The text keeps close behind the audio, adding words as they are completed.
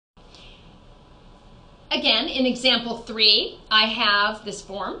again, in example 3, I have this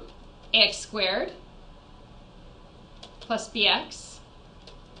form, ax squared plus bx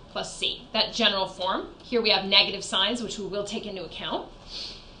plus c, that general form. Here we have negative signs, which we will take into account.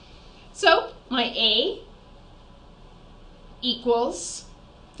 So my a equals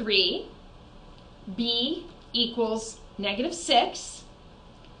 3, b equals negative 6,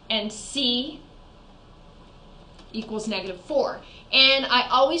 and c equals negative 4. And I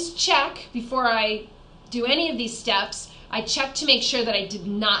always check before I do any of these steps, I check to make sure that I did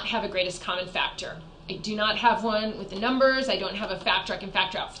not have a greatest common factor. I do not have one with the numbers. I don't have a factor I can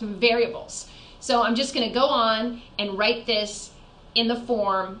factor out from variables. So I'm just going to go on and write this in the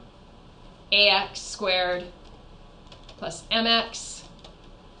form ax squared plus mx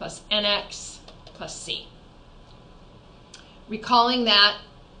plus nx plus c. Recalling that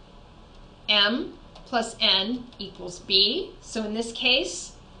m plus n equals b. So in this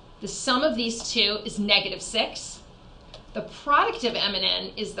case, the sum of these two is negative 6. The product of m and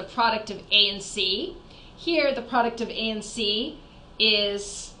n is the product of a and c. Here, the product of a and c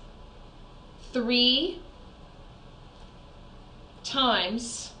is 3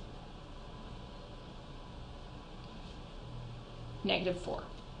 times negative 4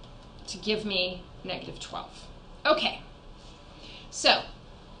 to give me negative 12. Okay, so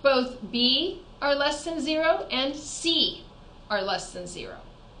both b are less than 0 and c are less than 0.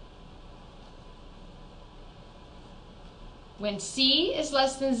 When c is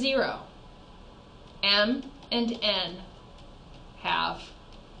less than 0, m and n have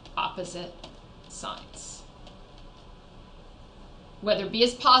opposite signs. Whether b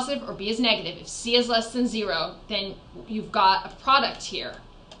is positive or b is negative, if c is less than 0, then you've got a product here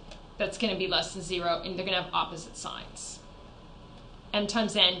that's going to be less than 0, and they're going to have opposite signs. M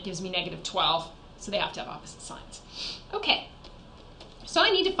times n gives me negative 12, so they have to have opposite signs. Okay, so I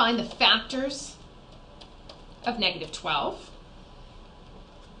need to find the factors of negative 12.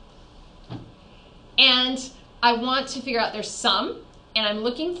 And I want to figure out their sum, and I'm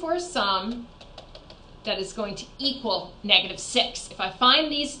looking for a sum that is going to equal negative 6. If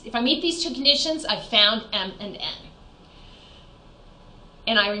I meet these two conditions, I've found m and n.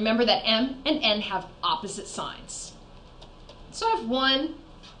 And I remember that m and n have opposite signs. So I have 1,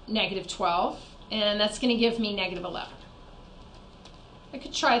 negative 12, and that's going to give me negative 11. I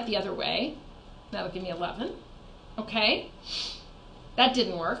could try it the other way. That'll give me 11. Okay, that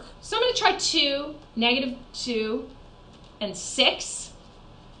didn't work. So I'm going to try 2, negative 2, and 6.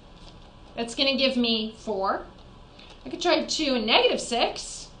 That's going to give me 4. I could try 2 and negative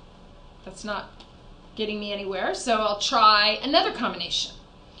 6. That's not getting me anywhere, so I'll try another combination.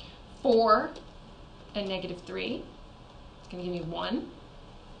 4 and negative 3. It's going to give me 1.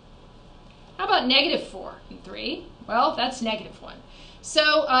 How about negative 4 and 3? Well, that's negative 1.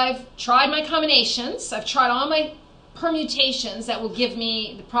 So I've tried my combinations. I've tried all my permutations that will give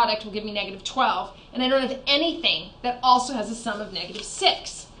me, the product will give me negative 12, and I don't have anything that also has a sum of negative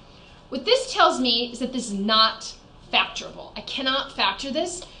 6. What this tells me is that this is not factorable. I cannot factor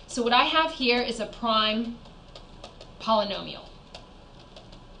this, so what I have here is a prime polynomial.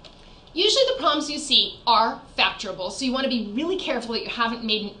 Usually the problems you see are factorable, so you want to be really careful that you haven't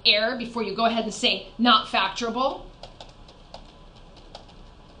made an error before you go ahead and say not factorable.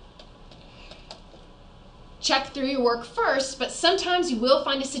 Check through your work first, but sometimes you will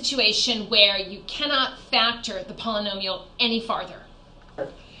find a situation where you cannot factor the polynomial any farther.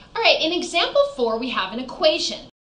 All right, in example 4, we have an equation.